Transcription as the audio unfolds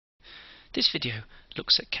This video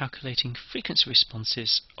looks at calculating frequency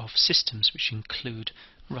responses of systems which include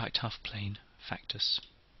right half plane factors.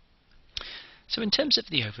 So in terms of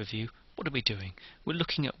the overview, what are we doing? We're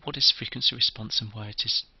looking at what is frequency response and why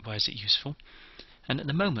is it useful. And at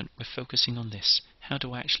the moment we're focusing on this. How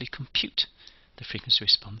do I actually compute the frequency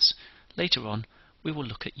response? Later on we will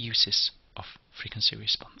look at uses of frequency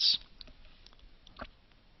response.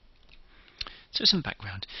 So some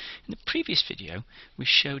background. In the previous video we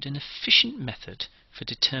showed an efficient method for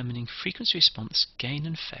determining frequency response, gain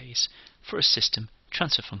and phase for a system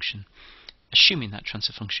transfer function, assuming that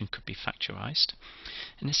transfer function could be factorized.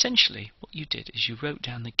 And essentially what you did is you wrote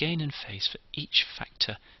down the gain and phase for each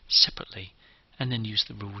factor separately and then used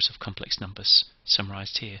the rules of complex numbers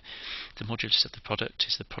summarized here. The modulus of the product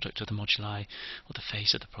is the product of the moduli, or the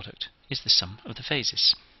phase of the product is the sum of the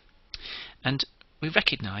phases. And we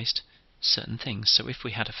recognized certain things. So if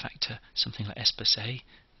we had a factor something like s plus a,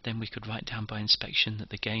 then we could write down by inspection that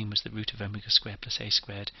the gain was the root of omega squared plus a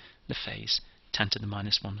squared, the phase tan to the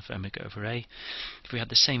minus 1 of omega over a. If we had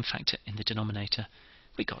the same factor in the denominator,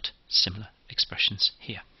 we got similar expressions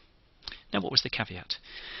here. Now what was the caveat?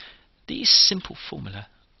 These simple formula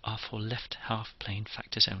are for left half plane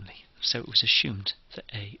factors only, so it was assumed that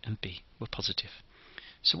a and b were positive.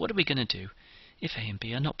 So what are we going to do if a and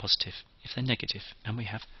b are not positive, if they're negative, and we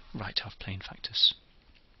have right half plane factors?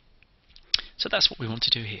 So that's what we want to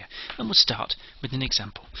do here, and we'll start with an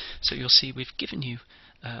example. So you'll see we've given you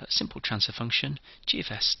a simple transfer function, g of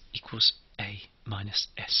s equals a minus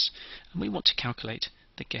s, and we want to calculate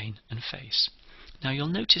the gain and phase. Now you'll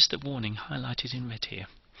notice the warning highlighted in red here.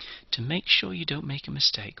 To make sure you don't make a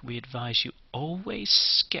mistake, we advise you always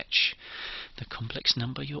sketch the complex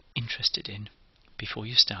number you're interested in before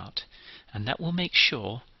you start, and that will make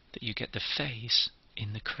sure that you get the phase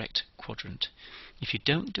in the correct quadrant. If you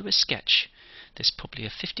don't do a sketch, there's probably a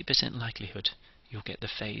 50% likelihood you'll get the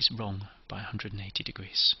phase wrong by 180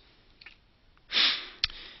 degrees.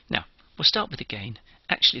 Now, we'll start with the gain.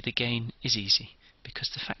 Actually, the gain is easy, because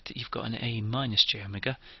the fact that you've got an a minus j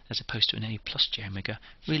omega as opposed to an a plus j omega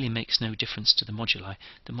really makes no difference to the moduli.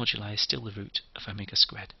 The moduli is still the root of omega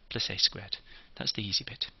squared plus a squared. That's the easy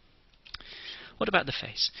bit. What about the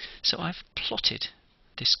phase? So I've plotted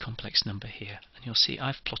this complex number here, and you'll see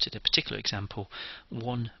I've plotted a particular example,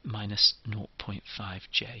 1 minus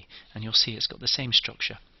 0.5j, and you'll see it's got the same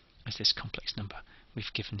structure as this complex number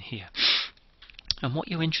we've given here. And what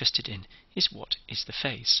you're interested in is what is the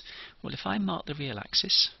phase. Well, if I mark the real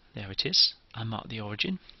axis, there it is, I mark the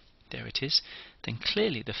origin, there it is, then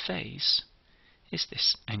clearly the phase is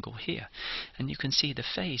this angle here. And you can see the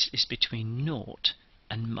phase is between 0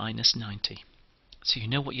 and minus 90. So you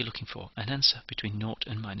know what you're looking for, an answer between 0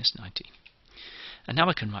 and minus 90. And now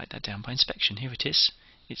I can write that down by inspection. Here it is.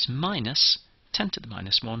 It's minus 10 to the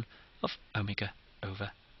minus 1 of omega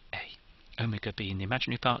over a. Omega being the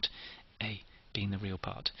imaginary part, a being the real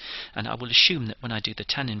part. And I will assume that when I do the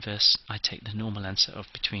tan inverse, I take the normal answer of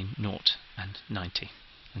between 0 and 90.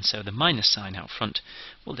 And so the minus sign out front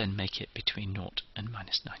will then make it between 0 and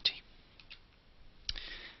minus 90.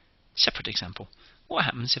 Separate example. What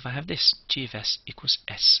happens if I have this? G of s equals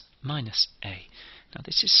s minus a. Now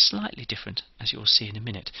this is slightly different, as you'll see in a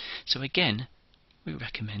minute. So again, we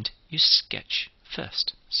recommend you sketch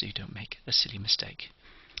first, so you don't make a silly mistake.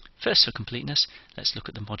 First, for completeness, let's look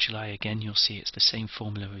at the moduli again. You'll see it's the same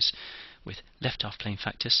formula as with left half plane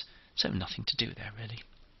factors, so nothing to do there really.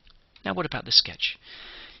 Now what about the sketch?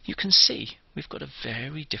 You can see we've got a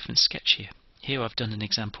very different sketch here. Here I've done an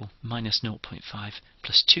example, minus 0.5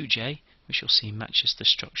 plus 2j, which you'll see matches the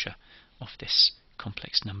structure of this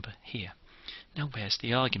complex number here. Now where's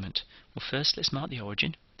the argument? Well, first let's mark the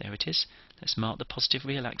origin, there it is. Let's mark the positive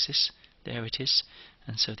real axis, there it is.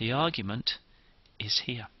 And so the argument is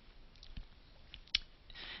here.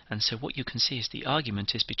 And so what you can see is the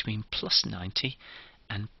argument is between plus 90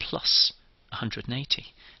 and plus 180.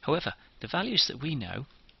 However, the values that we know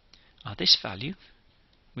are this value,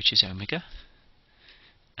 which is omega,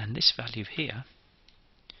 and this value here,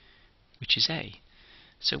 which is a.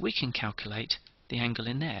 So we can calculate the angle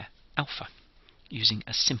in there, alpha, using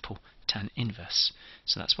a simple tan inverse.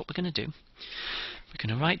 So that's what we're going to do. We're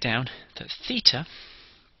going to write down that theta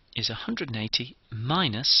is 180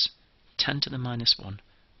 minus tan to the minus 1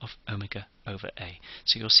 of omega over a.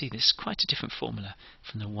 So you'll see this is quite a different formula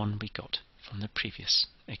from the one we got from the previous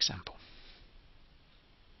example.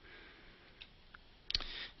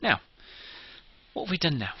 Now, what have we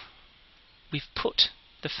done now? We've put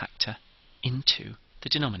the factor into the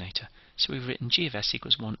denominator. So we've written g of s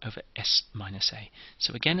equals 1 over s minus a.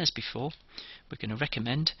 So again, as before, we're going to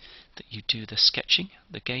recommend that you do the sketching.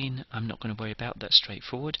 The gain I'm not going to worry about, that's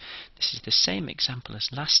straightforward. This is the same example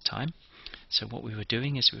as last time. So what we were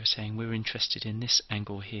doing is we were saying we're interested in this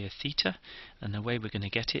angle here, theta, and the way we're going to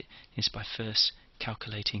get it is by first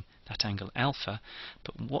calculating that angle alpha.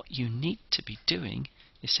 But what you need to be doing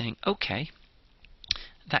is saying, okay,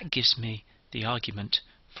 that gives me the argument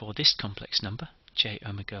for this complex number, j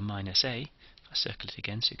omega minus a. I circle it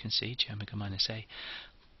again so you can see j omega minus a,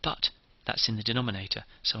 but that's in the denominator,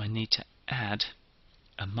 so I need to add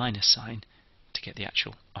a minus sign to get the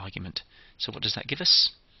actual argument. So what does that give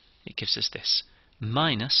us? It gives us this,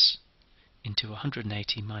 minus into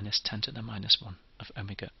 180 minus 10 to the minus 1 of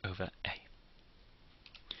omega over a.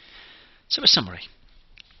 So a summary.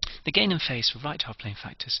 The gain and phase for right half plane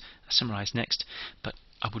factors are summarised next, but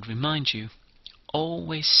I would remind you,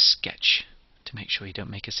 always sketch to make sure you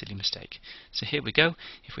don't make a silly mistake. So here we go.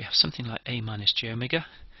 If we have something like a minus j omega,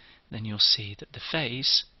 then you'll see that the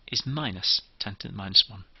phase is minus 10 to the minus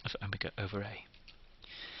 1 of omega over a.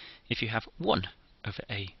 If you have 1 over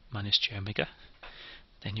a minus j omega,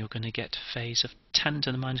 then you're going to get phase of 10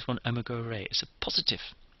 to the minus 1 omega over a. It's a positive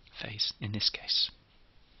phase in this case.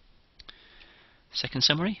 Second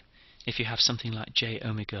summary, if you have something like j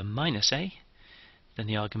omega minus a, then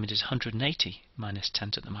the argument is 180 minus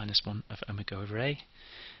 10 to the minus 1 of omega over a.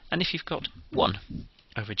 And if you've got 1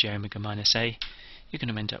 over j omega minus a, you're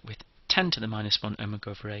going to end up with 10 to the minus 1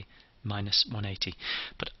 omega over a minus 180.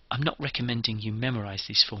 But I'm not recommending you memorize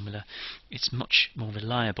these formula. It's much more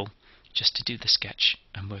reliable just to do the sketch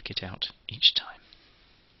and work it out each time.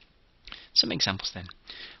 Some examples then.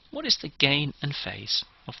 What is the gain and phase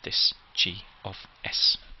of this g of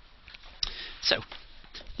s? So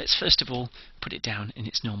let's first of all put it down in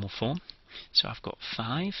its normal form. So I've got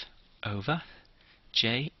 5 over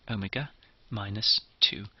j omega minus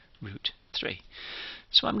 2 root 3.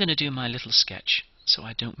 So I'm going to do my little sketch so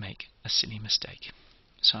I don't make a silly mistake.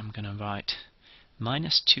 So I'm going to write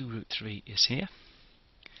minus 2 root 3 is here,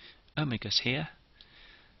 omega's here,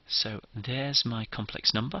 so there's my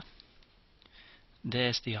complex number,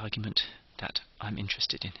 there's the argument that I'm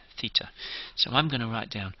interested in, theta. So I'm going to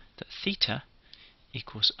write down that theta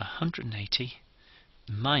equals 180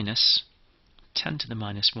 minus 10 to the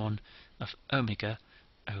minus 1 of omega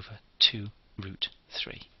over 2 root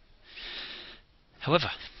 3.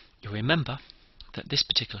 However, you'll remember that this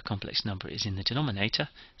particular complex number is in the denominator,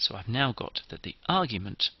 so I've now got that the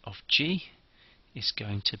argument of g is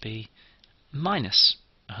going to be minus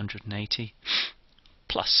 180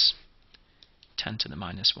 plus 10 to the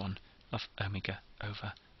minus 1 of omega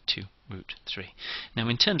over 2 root 3. Now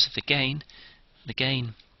in terms of the gain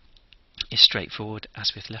is straightforward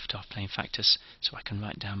as with left half plane factors, so I can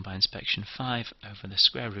write down by inspection 5 over the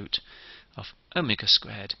square root of omega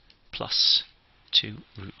squared plus 2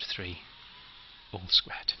 root 3 all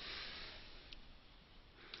squared.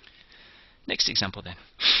 Next example then.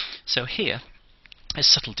 So here, a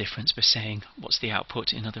subtle difference, we're saying what's the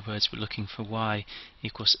output. In other words, we're looking for y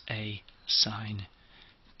equals a sine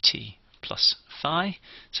t plus phi.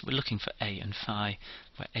 So we're looking for a and phi,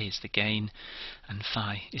 where a is the gain and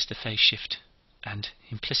phi is the phase shift, and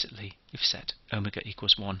implicitly we've set omega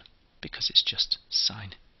equals 1 because it's just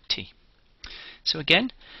sine t. So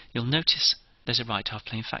again, you'll notice there's a right half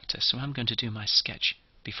plane factor, so I'm going to do my sketch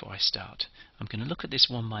before I start. I'm going to look at this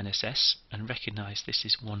 1 minus s and recognize this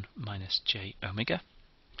is 1 minus j omega,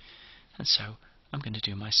 and so I'm going to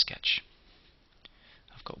do my sketch.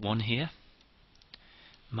 I've got 1 here,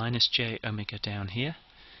 minus j omega down here,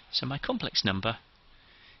 so my complex number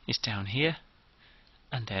is down here,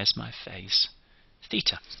 and there's my phase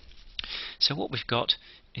theta. So what we've got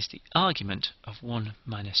is the argument of 1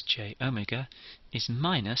 minus j omega is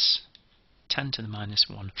minus 10 to the minus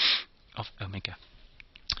 1 of omega.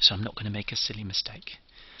 So I'm not going to make a silly mistake.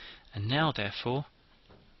 And now therefore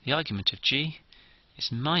the argument of g is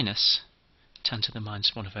minus 10 to the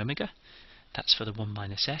minus 1 of omega. That's for the 1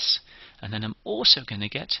 minus s. And then I'm also going to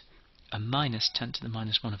get a minus 10 to the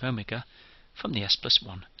minus 1 of omega from the s plus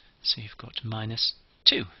 1. So you've got minus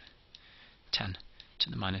 2 10 to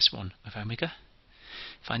the minus 1 of omega.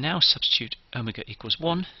 If I now substitute omega equals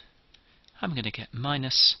 1, I'm going to get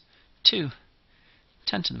minus 2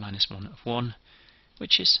 10 to the minus 1 of 1,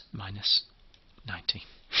 which is minus 90.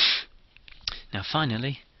 Now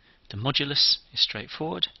finally, the modulus is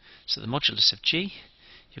straightforward. So the modulus of g,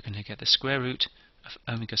 you're going to get the square root of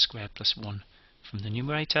omega squared plus 1 from the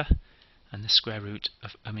numerator, and the square root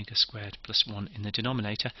of omega squared plus 1 in the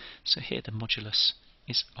denominator. So here the modulus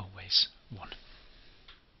is always 1.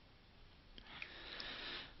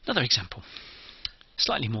 Another example.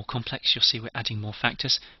 Slightly more complex, you'll see we're adding more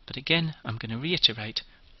factors, but again, I'm going to reiterate,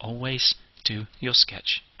 always do your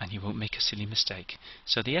sketch and you won't make a silly mistake.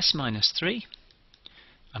 So the s minus 3,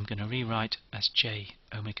 I'm going to rewrite as j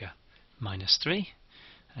omega minus 3,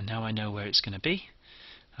 and now I know where it's going to be.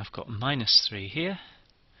 I've got minus 3 here,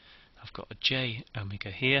 I've got a j omega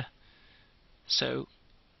here, so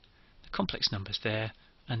the complex number's there,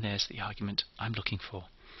 and there's the argument I'm looking for.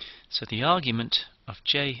 So the argument of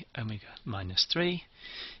j omega minus 3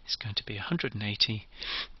 is going to be 180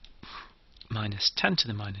 minus 10 to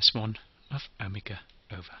the minus 1 of omega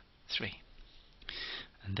over 3.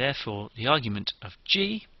 And therefore the argument of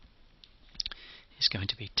g is going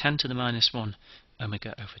to be 10 to the minus 1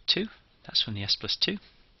 omega over 2, that's from the s plus 2,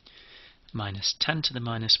 minus 10 to the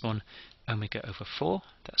minus 1 omega over 4,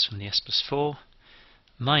 that's from the s plus 4,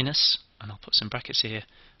 minus, and I'll put some brackets here,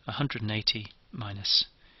 180 minus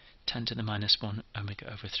 10 to the minus 1 omega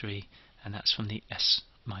over 3, and that's from the s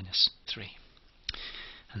minus 3.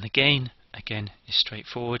 And the gain, again, is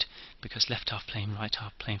straightforward, because left half plane, right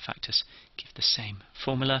half plane factors give the same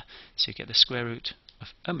formula, so you get the square root of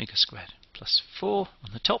omega squared plus 4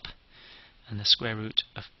 on the top, and the square root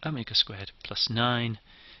of omega squared plus 9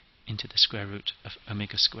 into the square root of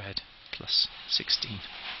omega squared plus 16.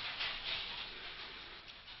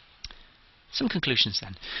 Some conclusions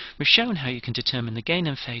then. We've shown how you can determine the gain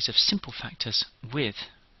and phase of simple factors with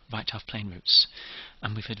right half plane roots,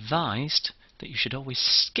 and we've advised that you should always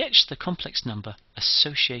sketch the complex number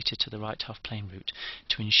associated to the right half plane root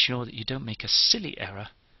to ensure that you don't make a silly error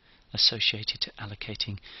associated to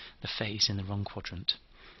allocating the phase in the wrong quadrant.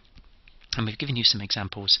 And we've given you some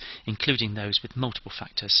examples, including those with multiple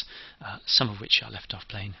factors, some of which are left half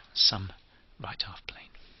plane, some right half plane.